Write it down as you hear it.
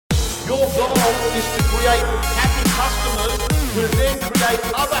Your goal is to create happy customers who then create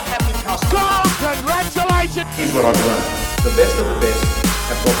other happy customers. Oh, congratulations! Here's what I've learned. The best of the best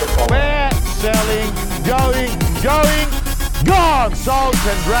have got the following. We're selling, going, gone! Sold,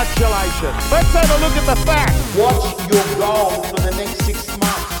 congratulations. Let's have a look at the facts. What's your goal for the next 6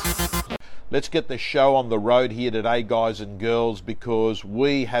 months? Let's get the show on the road here today, guys and girls, because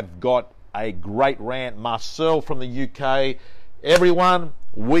we have got a great rant. Marcel from the UK. Everyone,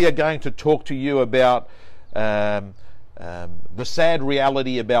 we are going to talk to you about the sad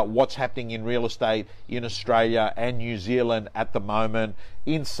reality about what's happening in real estate in Australia and New Zealand at the moment.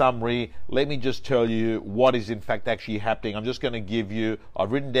 In summary, let me just tell you what is in fact actually happening. I'm just going to give you,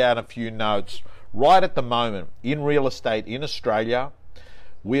 I've written down a few notes. Right at the moment, in real estate in Australia,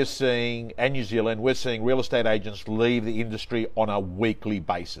 we're seeing, and New Zealand, we're seeing real estate agents leave the industry on a weekly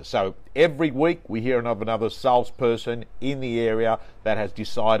basis. So every week we hear of another salesperson in the area that has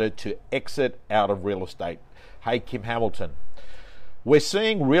decided to exit out of real estate. Hey, Kim Hamilton. We're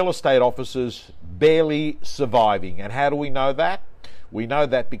seeing real estate offices barely surviving. And how do we know that? We know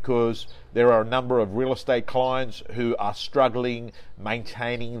that because there are a number of real estate clients who are struggling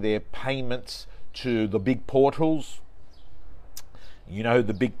maintaining their payments to the big portals. You know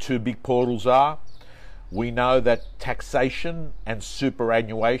who the two big portals are. We know that taxation and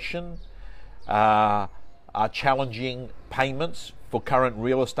superannuation are challenging payments for current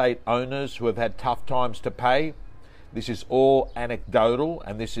real estate owners who have had tough times to pay. This is all anecdotal,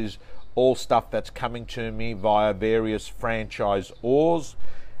 and this is all stuff that's coming to me via various franchisors,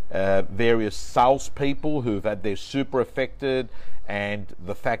 various salespeople who've had their super affected, and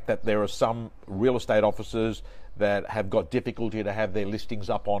the fact that there are some real estate offices that have got difficulty to have their listings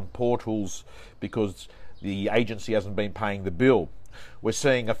up on portals because the agency hasn't been paying the bill. We're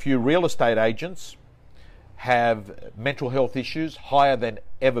seeing a few real estate agents have mental health issues higher than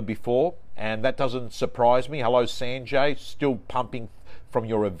ever before, and that doesn't surprise me. Hello, Sanjay, still pumping from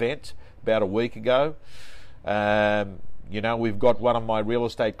your event about a week ago. You know, we've got one of my real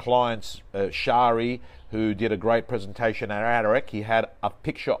estate clients, Shari, who did a great presentation at ADREC. He had a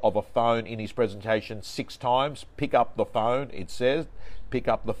picture of a phone in his presentation 6 times. Pick up the phone, it says. Pick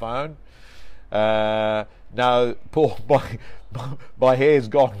up the phone. No, Paul, my hair's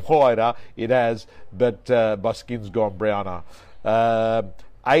gone whiter. It has, but my skin's gone browner.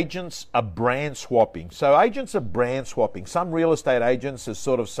 Agents are brand swapping. So agents are brand swapping. Some real estate agents are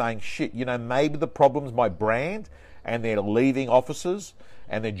sort of saying, shit, you know, maybe the problem's my brand, and they're leaving offices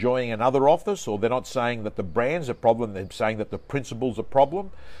and they're joining another office, or they're not saying that the brand's a problem, they're saying that the principal's a problem.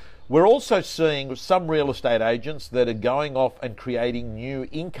 We're also seeing some real estate agents that are going off and creating new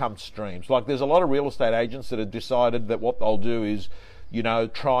income streams. Like there's a lot of real estate agents that have decided that what they'll do is, you know,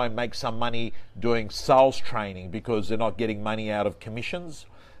 try and make some money doing sales training because they're not getting money out of commissions,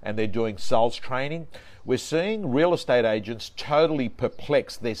 and they're doing sales training. We're seeing real estate agents totally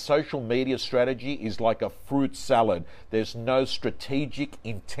perplexed. Their social media strategy is like a fruit salad. There's no strategic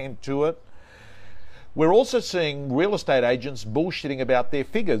intent to it. We're also seeing real estate agents bullshitting about their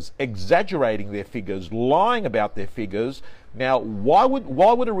figures, exaggerating their figures, lying about their figures. Now, why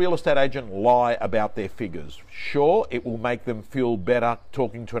would a real estate agent lie about their figures? Sure, it will make them feel better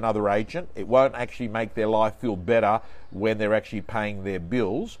talking to another agent. It won't actually make their life feel better when they're actually paying their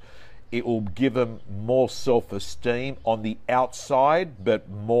bills. It will give them more self-esteem on the outside, but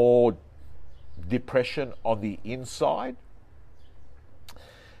more depression on the inside.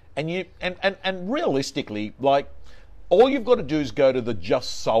 And realistically, like, all you've got to do is go to the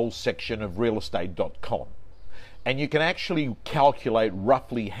Just Sold section of realestate.com, and you can actually calculate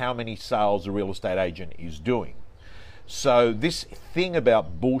roughly how many sales a real estate agent is doing. So this thing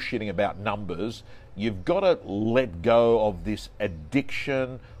about bullshitting about numbers, you've got to let go of this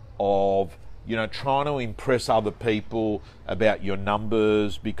addiction of, you know, trying to impress other people about your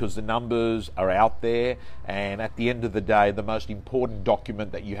numbers, because the numbers are out there, and at the end of the day, the most important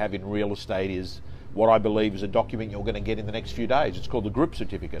document that you have in real estate is what I believe is a document you're going to get in the next few days. It's called the group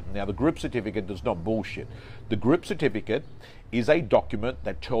certificate. Now, the group certificate does not bullshit. The group certificate is a document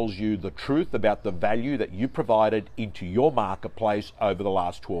that tells you the truth about the value that you provided into your marketplace over the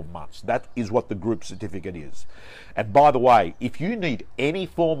last 12 months. That is what the group certificate is. And by the way, if you need any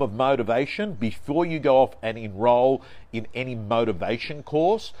form of motivation before you go off and enroll in any motivation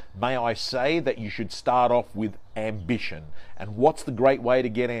course, may I say that you should start off with ambition. And what's the great way to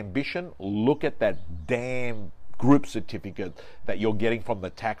get ambition? Look at that damn group certificate that you're getting from the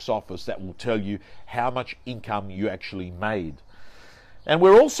tax office that will tell you how much income you actually made. And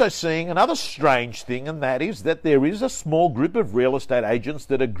we're also seeing another strange thing, and that is that there is a small group of real estate agents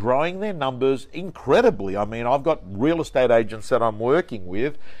that are growing their numbers incredibly. I mean, I've got real estate agents that I'm working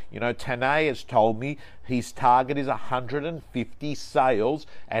with. You know, Tanay has told me his target is 150 sales,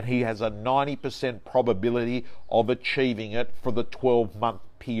 and he has a 90% probability of achieving it for the 12-month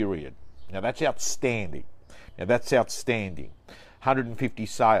period. Now, that's outstanding. 150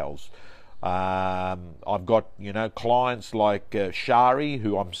 sales. I've got, you know, clients like Shari,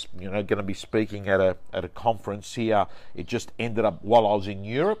 who I'm, you know, going to be speaking at a conference here. It just ended up while I was in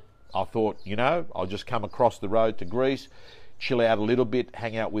Europe. I thought, you know, I'll just come across the road to Greece, chill out a little bit,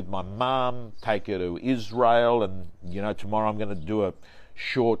 hang out with my mum, take her to Israel, and, you know, tomorrow I'm going to do a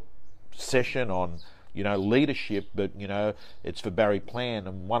short session on, you know, leadership, but, you know, it's for Barry Plan.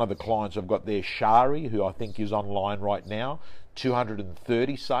 And one of the clients I've got there, Shari, who I think is online right now,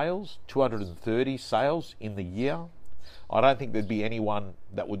 230 sales in the year. I don't think there'd be anyone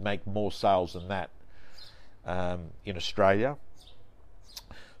that would make more sales than that in Australia.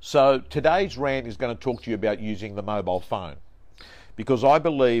 So today's rant is going to talk to you about using the mobile phone, because I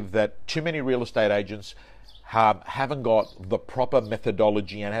believe that too many real estate agents haven't got the proper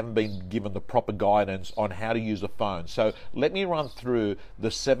methodology and haven't been given the proper guidance on how to use a phone. So let me run through the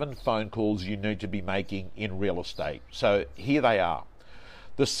 7 phone calls you need to be making in real estate. So here they are.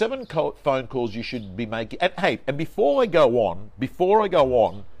 The 7 phone calls you should be making. And hey, and before I go on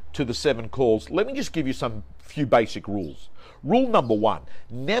to the 7 calls, let me just give you some few basic rules. Rule number 1,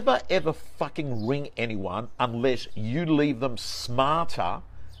 never ever fucking ring anyone unless you leave them smarter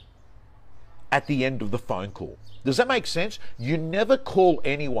at the end of the phone call. Does that make sense? You never call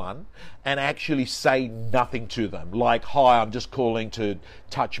anyone and actually say nothing to them. Like, hi, I'm just calling to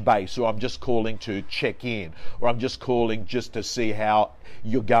touch base, or I'm just calling to check in, or I'm just calling just to see how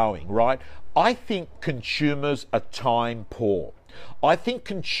you're going, right? I think consumers are time poor. I think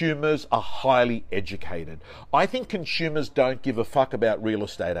consumers are highly educated. I think consumers don't give a fuck about real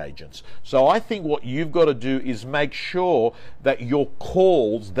estate agents. So I think what you've got to do is make sure that your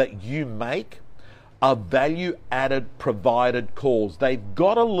calls that you make are value-added, provided calls. They've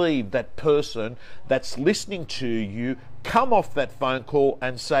got to leave that person that's listening to you come off that phone call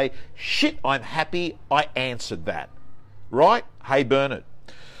and say, shit, I'm happy I answered that. Right? Hey, Bernard.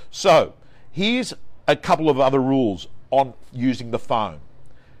 So here's a couple of other rules on using the phone.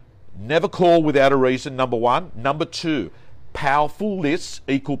 Never call without a reason, number 1. Number 2, powerful lists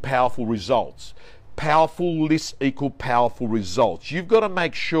equal powerful results. Powerful lists equal powerful results. You've got to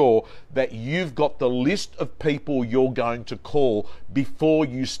make sure that you've got the list of people you're going to call before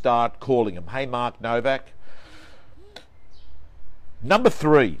you start calling them. Hey, Mark Novak. Number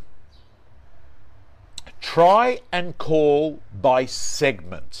 3, try and call by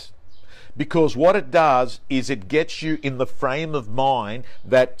segment. Because what it does is it gets you in the frame of mind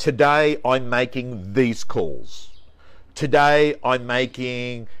that today I'm making these calls. Today I'm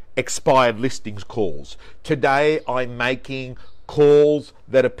making expired listings calls. Today I'm making calls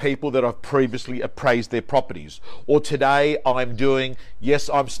that are people that have previously appraised their properties. Or today I'm doing, yes,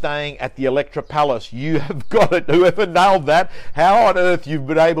 I'm staying at the Electra Palace. You have got it. Whoever nailed that, how on earth you've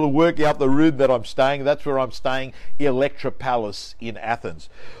been able to work out the room that I'm staying? That's where I'm staying, Electra Palace in Athens.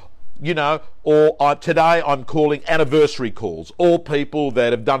 You know, or today I'm calling anniversary calls, all people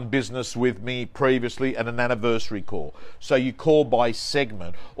that have done business with me previously and an anniversary call. So you call by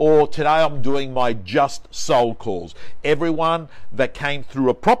segment. Or today I'm doing my just sold calls. Everyone that came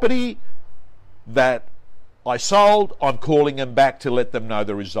through a property that I sold, I'm calling them back to let them know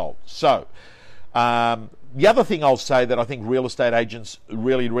the result. So the other thing I'll say that I think real estate agents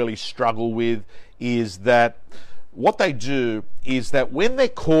really struggle with is that what they do is that when they're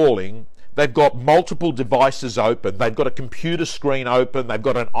calling, they've got multiple devices open. They've got a computer screen open. They've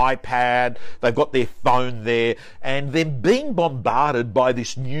got an iPad. They've got their phone there. And they're being bombarded by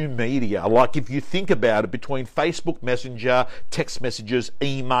this new media. Like, if you think about it, between Facebook Messenger, text messages,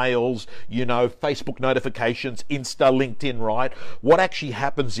 emails, you know, Facebook notifications, Insta, LinkedIn, right? What actually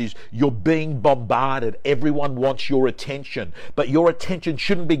happens is you're being bombarded. Everyone wants your attention. But your attention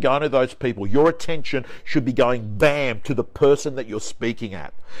shouldn't be going to those people. Your attention should be going, bam, to the person that you're speaking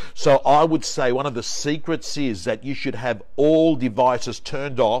at. So I would say one of the secrets is that you should have all devices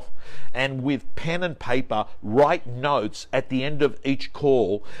turned off, and with pen and paper write notes at the end of each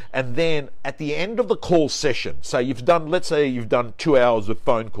call. And then at the end of the call session, so you've done, let's say you've done 2 hours of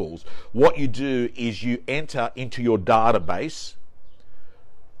phone calls, what you do is you enter into your database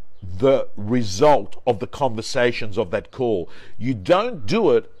the result of the conversations of that call. You don't do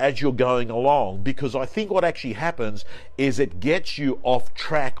it as you're going along, because I think what actually happens is it gets you off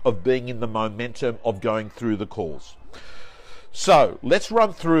track of being in the momentum of going through the calls. So let's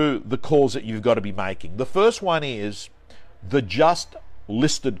run through the calls that you've got to be making. The first one is the just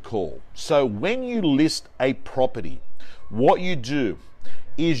listed call. So when you list a property, what you do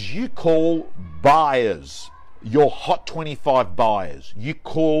is you call buyers, your hot 25 buyers. You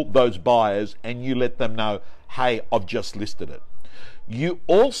call those buyers and you let them know, hey, I've just listed it. You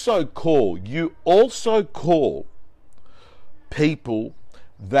also call people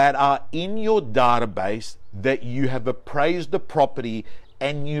that are in your database that you have appraised the property,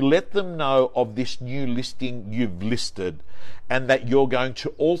 and you let them know of this new listing you've listed, and that you're going to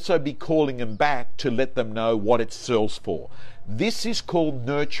also be calling them back to let them know what it sells for. This is called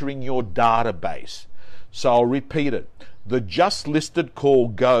nurturing your database. So I'll repeat it. The just listed call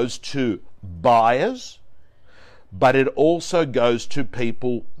goes to buyers, but it also goes to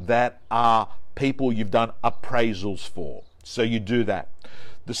people that are people you've done appraisals for. So you do that.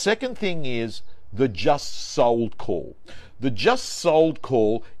 The second thing is the just sold call. The just sold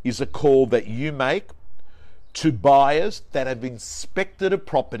call is a call that you make to buyers that have inspected a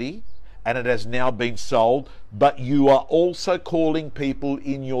property and it has now been sold, but you are also calling people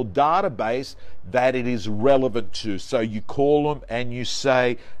in your database that it is relevant to. So you call them and you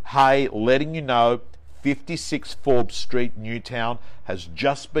say, hey, letting you know 56 Forbes Street, Newtown has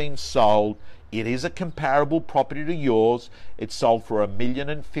just been sold. It is a comparable property to yours. It sold for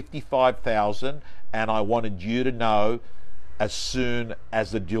 $1,055,000, and I wanted you to know as soon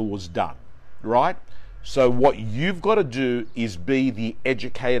as the deal was done, right? So what you've got to do is be the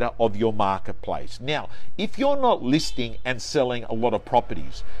educator of your marketplace. Now, if you're not listing and selling a lot of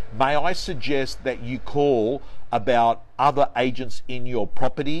properties, may I suggest that you call about other agents in your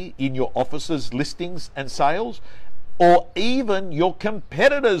property, in your office's listings and sales, or even your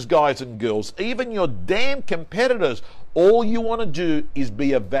competitors, guys and girls, even your damn competitors. All you want to do is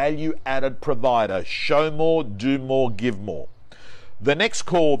be a value-added provider. Show more, do more, give more. The next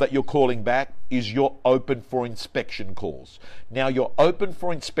call that you're calling back is your open for inspection calls. Now, your open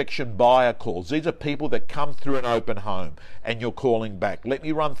for inspection buyer calls, these are people that come through an open home and you're calling back. Let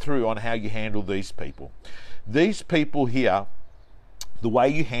me run through on how you handle these people. These people here, the way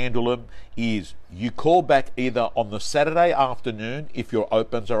you handle them is you call back either on the Saturday afternoon if your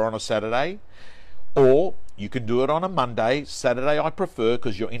opens are on a Saturday, or you can do it on a Monday. Saturday I prefer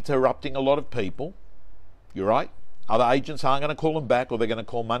because you're interrupting a lot of people. You're right. Other agents aren't going to call them back, or they're going to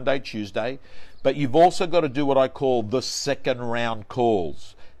call Monday, Tuesday. But you've also got to do what I call the second round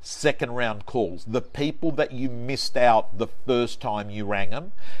calls. Second round calls. The people that you missed out the first time you rang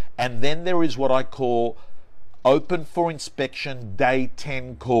them. And then there is what I call open for inspection day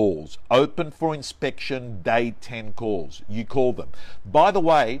 10 calls. Open for inspection day 10 calls. You call them. By the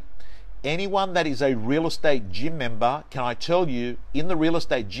way, anyone that is a real estate gym member, can I tell you, in the real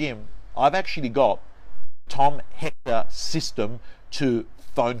estate gym, I've actually got Tom Hector system to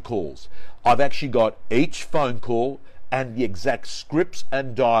phone calls. I've actually got each phone call and the exact scripts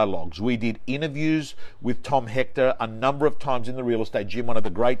and dialogues. We did interviews with Tom Hector a number of times in the real estate gym, one of the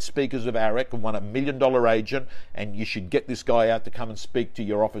great speakers of AREC and won $1 million agent, and you should get this guy out to come and speak to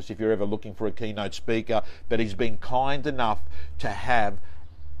your office if you're ever looking for a keynote speaker. But he's been kind enough to have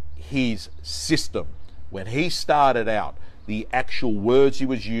his system. When he started out, the actual words he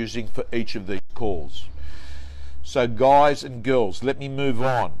was using for each of these calls. So guys and girls, let me move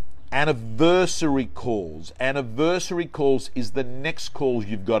on. Anniversary calls. Anniversary calls is the next calls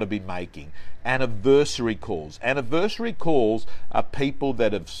you've got to be making. Anniversary calls. Anniversary calls are people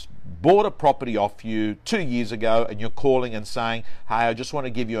that have bought a property off you 2 years ago, and you're calling and saying, hey, I just want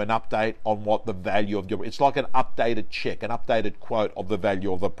to give you an update on what the value of your, it's like an updated check, an updated quote of the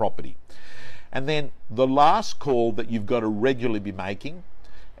value of the property. And then the last call that you've got to regularly be making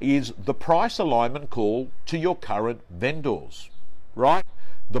is the price alignment call to your current vendors, right?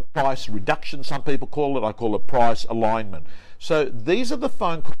 The price reduction, some people call it, I call it price alignment. So these are the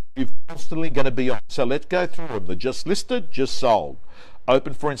phone calls you're constantly going to be on. So let's go through them. The just listed, just sold.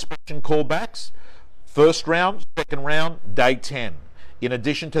 Open for inspection callbacks, first round, second round, day 10. In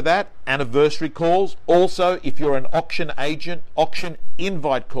addition to that, anniversary calls. Also, if you're an auction agent, auction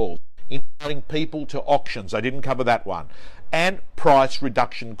invite calls, inviting people to auctions. I didn't cover that one. And price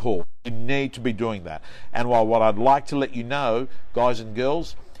reduction call. You need to be doing that. And while what I'd like to let you know, guys and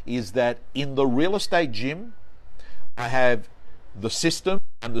girls, is that in the real estate gym, I have the system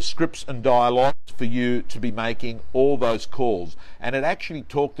and the scripts and dialogues for you to be making all those calls. And it actually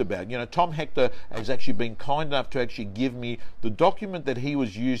talked about, Tom Hector has actually been kind enough to actually give me the document that he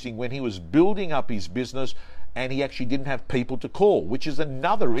was using when he was building up his business, and he actually didn't have people to call, which is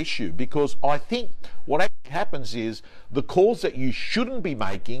another issue, because I think what actually happens is the calls that you shouldn't be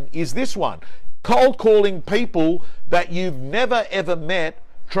making is this one. cold calling people that you've never ever met,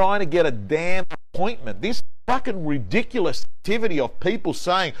 trying to get a damn appointment. This fucking ridiculous activity of people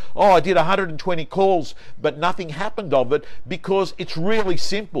saying, oh, I did 120 calls but nothing happened of it, because it's really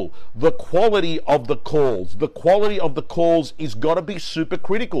simple. The quality of the calls is got to be super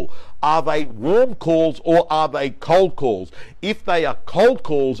critical. Are they warm calls or are they cold calls? If they are cold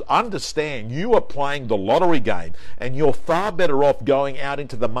calls, understand you are playing the lottery game, and you're far better off going out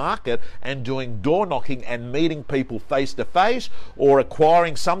into the market and doing door knocking and meeting people face to face, or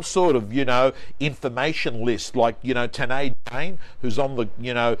acquiring some sort of, information list, like, Tanae Jane, who's on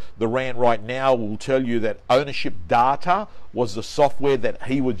the rant right now, will tell you that Ownership Data was the software that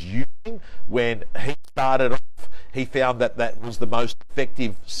he was using when he started off. He found that was the most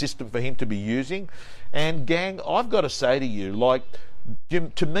effective system for him to be using. And gang, I've got to say to you,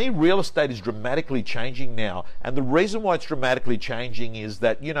 to me, real estate is dramatically changing now. And the reason why it's dramatically changing is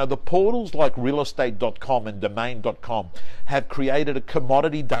that, the portals like realestate.com and domain.com have created a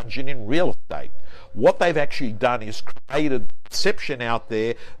commodity dungeon in real estate. What they've actually done is created a perception out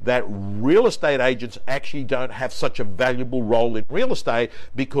there that real estate agents actually don't have such a valuable role in real estate,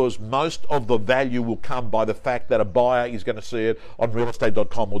 because most of the value will come by the fact that a buyer is going to see it on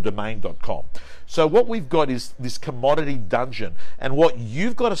realestate.com or domain.com. So what we've got is this commodity dungeon, and what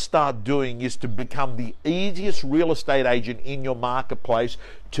you've got to start doing is to become the easiest real estate agent in your marketplace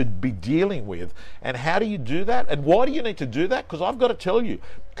to be dealing with. And how do you do that? And why do you need to do that? Because I've got to tell you,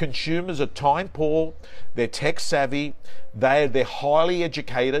 consumers are time poor, they're tech savvy, they're highly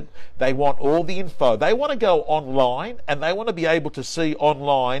educated, they want all the info. They want to go online, and they want to be able to see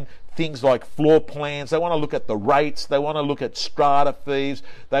online things like floor plans. They want to look at the rates, they want to look at strata fees,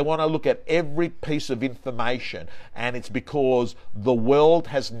 they want to look at every piece of information. And it's because the world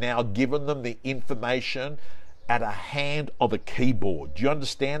has now given them the information at a hand of a keyboard. Do you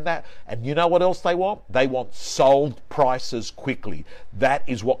understand that? And you know what else they want? They want sold prices quickly. That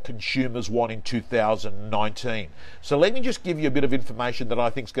is what consumers want in 2019. So let me just give you a bit of information that I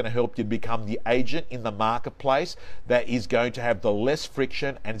think is going to help you become the agent in the marketplace that is going to have the less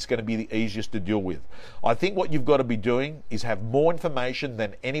friction, and it's going to be the easiest to deal with. I think what you've got to be doing is have more information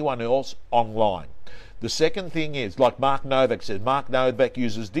than anyone else online. The second thing is, like Mark Novak says, Mark Novak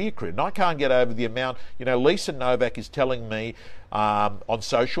uses Decred, and I can't get over the amount. Lisa Novak is telling me on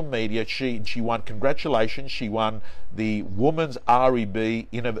social media, she won, congratulations, she won the Women's REB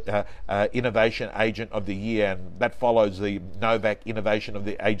Innovation Agent of the Year, and that follows the Novak Innovation of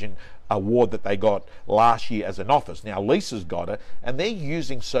the Agent award that they got last year as an office. Now Lisa's got it, and they're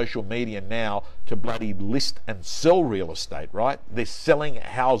using social media now to bloody list and sell real estate, right? They're selling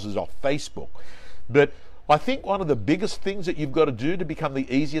houses off Facebook. But I think one of the biggest things that you've got to do to become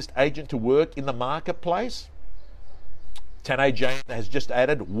the easiest agent to work in the marketplace, Tanae Jane has just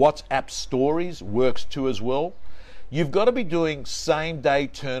added WhatsApp stories works too as well. You've got to be doing same-day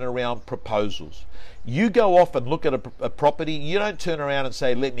turnaround proposals. You go off and look at a property, you don't turn around and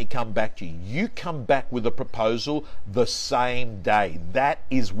say, let me come back to you. You come back with a proposal the same day. That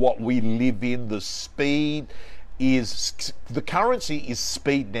is what we live in. The currency is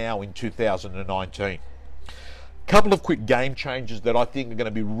speed now in 2019. Couple of quick game changers that I think are going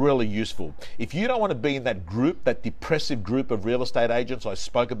to be really useful. If you don't want to be in that group, that depressive group of real estate agents I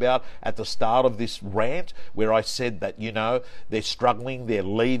spoke about at the start of this rant, where I said that, they're struggling, they're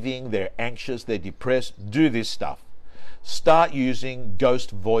leaving, they're anxious, they're depressed, do this stuff. Start using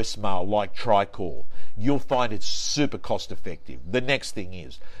ghost voicemail like TriCall. You'll find it's super cost effective. The next thing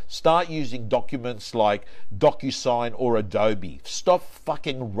is, start using documents like DocuSign or Adobe. Stop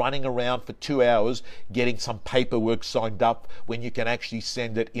fucking running around for 2 hours getting some paperwork signed up when you can actually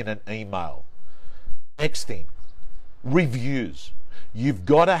send it in an email. Next thing, reviews. You've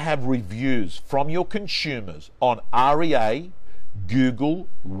got to have reviews from your consumers on REA, Google,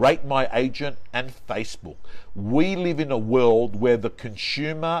 Rate My Agent, and Facebook. We live in a world where the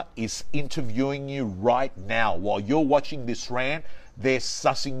consumer is interviewing you right now. While you're watching this rant, they're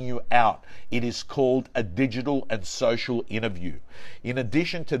sussing you out. It is called a digital and social interview. In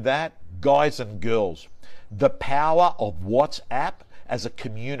addition to that, guys and girls, the power of WhatsApp as a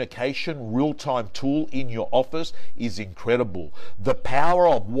communication real-time tool in your office is incredible. The power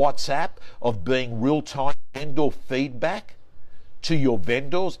of WhatsApp of being real-time vendor feedback to your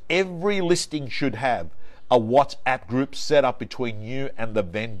vendors. Every listing should have a WhatsApp group set up between you and the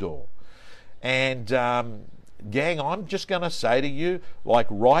vendor. And gang, I'm just going to say to you, like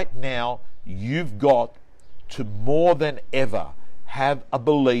right now, you've got to more than ever have a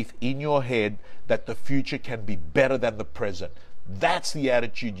belief in your head that the future can be better than the present. That's the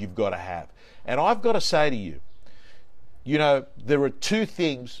attitude you've got to have. And I've got to say to you, there are two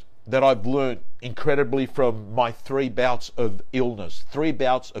things that I've learned incredibly from my 3 bouts of illness, 3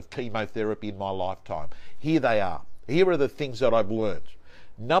 bouts of chemotherapy in my lifetime. Here they are. Here are the things that I've learned.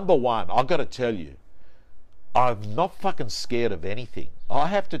 Number 1, I've got to tell you, I'm not fucking scared of anything. I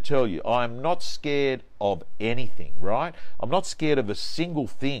have to tell you, I'm not scared of anything, right? I'm not scared of a single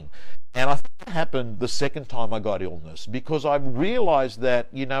thing. And I think it happened the second time I got illness, because I realized that,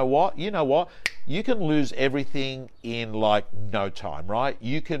 you know what, you can lose everything in like no time, right?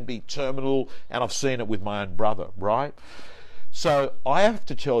 You can be terminal, and I've seen it with my own brother, right? So I have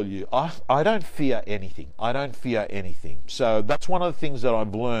to tell you, I don't fear anything. I don't fear anything. So that's one of the things that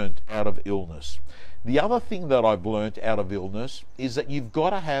I've learned out of illness. The other thing that I've learned out of illness is that you've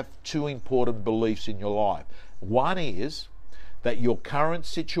got to have 2 important beliefs in your life. One is that your current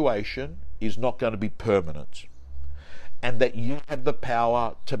situation is not going to be permanent, and that you have the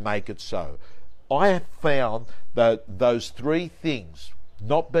power to make it so. I have found that those 3 things,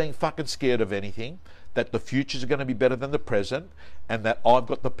 not being fucking scared of anything, that the futures are going to be better than the present, and that I've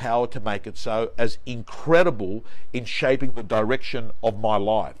got the power to make it so, as incredible in shaping the direction of my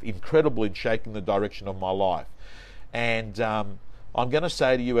life. Incredible in shaping the direction of my life. And I'm going to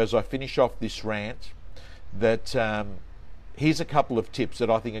say to you as I finish off this rant that here's a couple of tips that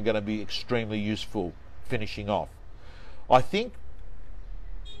I think are going to be extremely useful finishing off. I think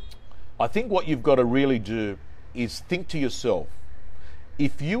what you've got to really do is think to yourself,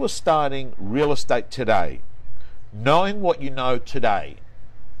 if you were starting real estate today, knowing what you know today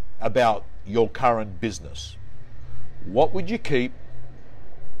about your current business, what would you keep?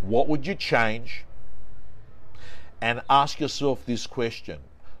 What would you change? And ask yourself this question: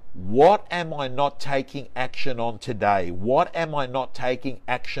 what am I not taking action on today? What am I not taking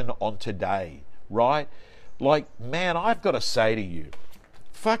action on today? Right? Like, man, I've got to say to you,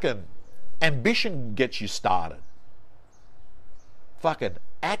 fucking ambition gets you started. Fucking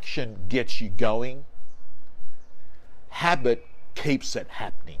action gets you going. Habit keeps it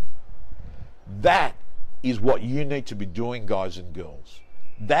happening. That is what you need to be doing, guys and girls.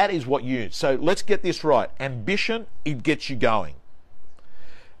 That is what so let's get this right. Ambition, it gets you going.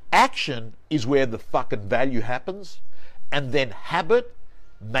 Action is where the fucking value happens, and then habit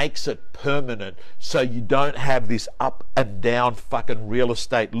makes it permanent, so you don't have this up and down fucking real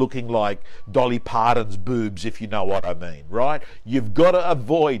estate looking like Dolly Parton's boobs, if you know what I mean, right? You've got to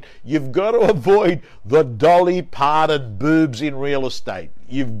avoid the Dolly Parton boobs in real estate.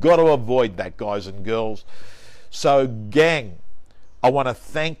 You've got to avoid that, guys and girls. So, gang, I want to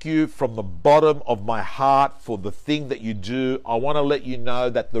thank you from the bottom of my heart for the thing that you do. I want to let you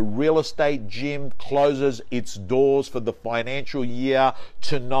know that the Real Estate Gym closes its doors for the financial year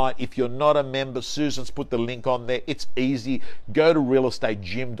tonight. If you're not a member, Susan's put the link on there. It's easy. Go to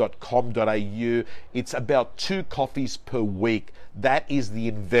realestategym.com.au. It's about 2 coffees per week. That is the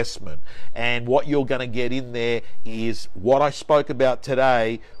investment. And what you're going to get in there is what I spoke about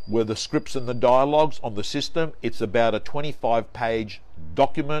today were the scripts and the dialogues on the system. It's about a 25-page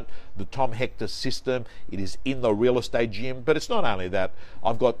document, the Tom Hector system. It is in the Real Estate Gym. But it's not only that.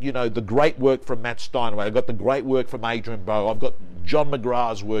 I've got, the great work from Matt Steinway. I've got the great work from Adrian Bowe. I've got John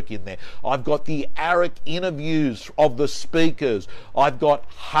McGrath's work in there. I've got the ARIC interviews of the speakers. I've got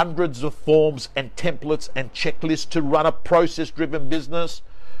hundreds of forms and templates and checklists to run a process-driven business,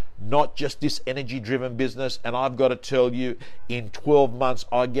 not just this energy-driven business. And I've got to tell you, in 12 months,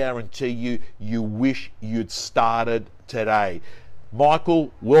 I guarantee you, you wish you'd started today.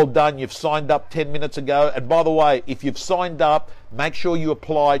 Michael, well done. You've signed up 10 minutes ago. And by the way, if you've signed up, make sure you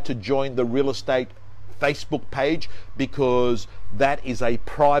apply to join the Real Estate Facebook page, because that is a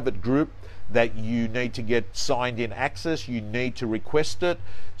private group that you need to get signed in access. You need to request it.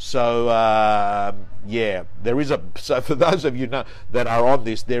 So yeah, so for those of you that are on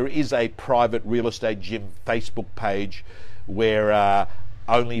this, there is a private Real Estate Gym Facebook page where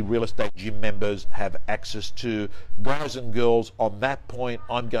only Real Estate Gym members have access to. Guys and girls, on that point,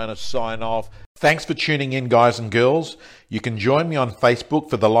 I'm going to sign off. Thanks for tuning in, guys and girls. You can join me on Facebook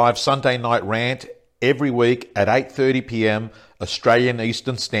for the live Sunday night rant every week at 8:30 p.m. Australian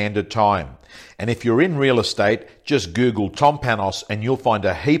Eastern Standard Time. And if you're in real estate, just Google Tom Panos and you'll find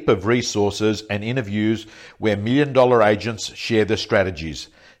a heap of resources and interviews where $1 million agents share their strategies.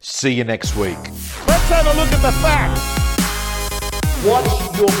 See you next week. Let's have a look at the facts.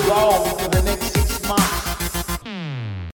 What's your goal for the next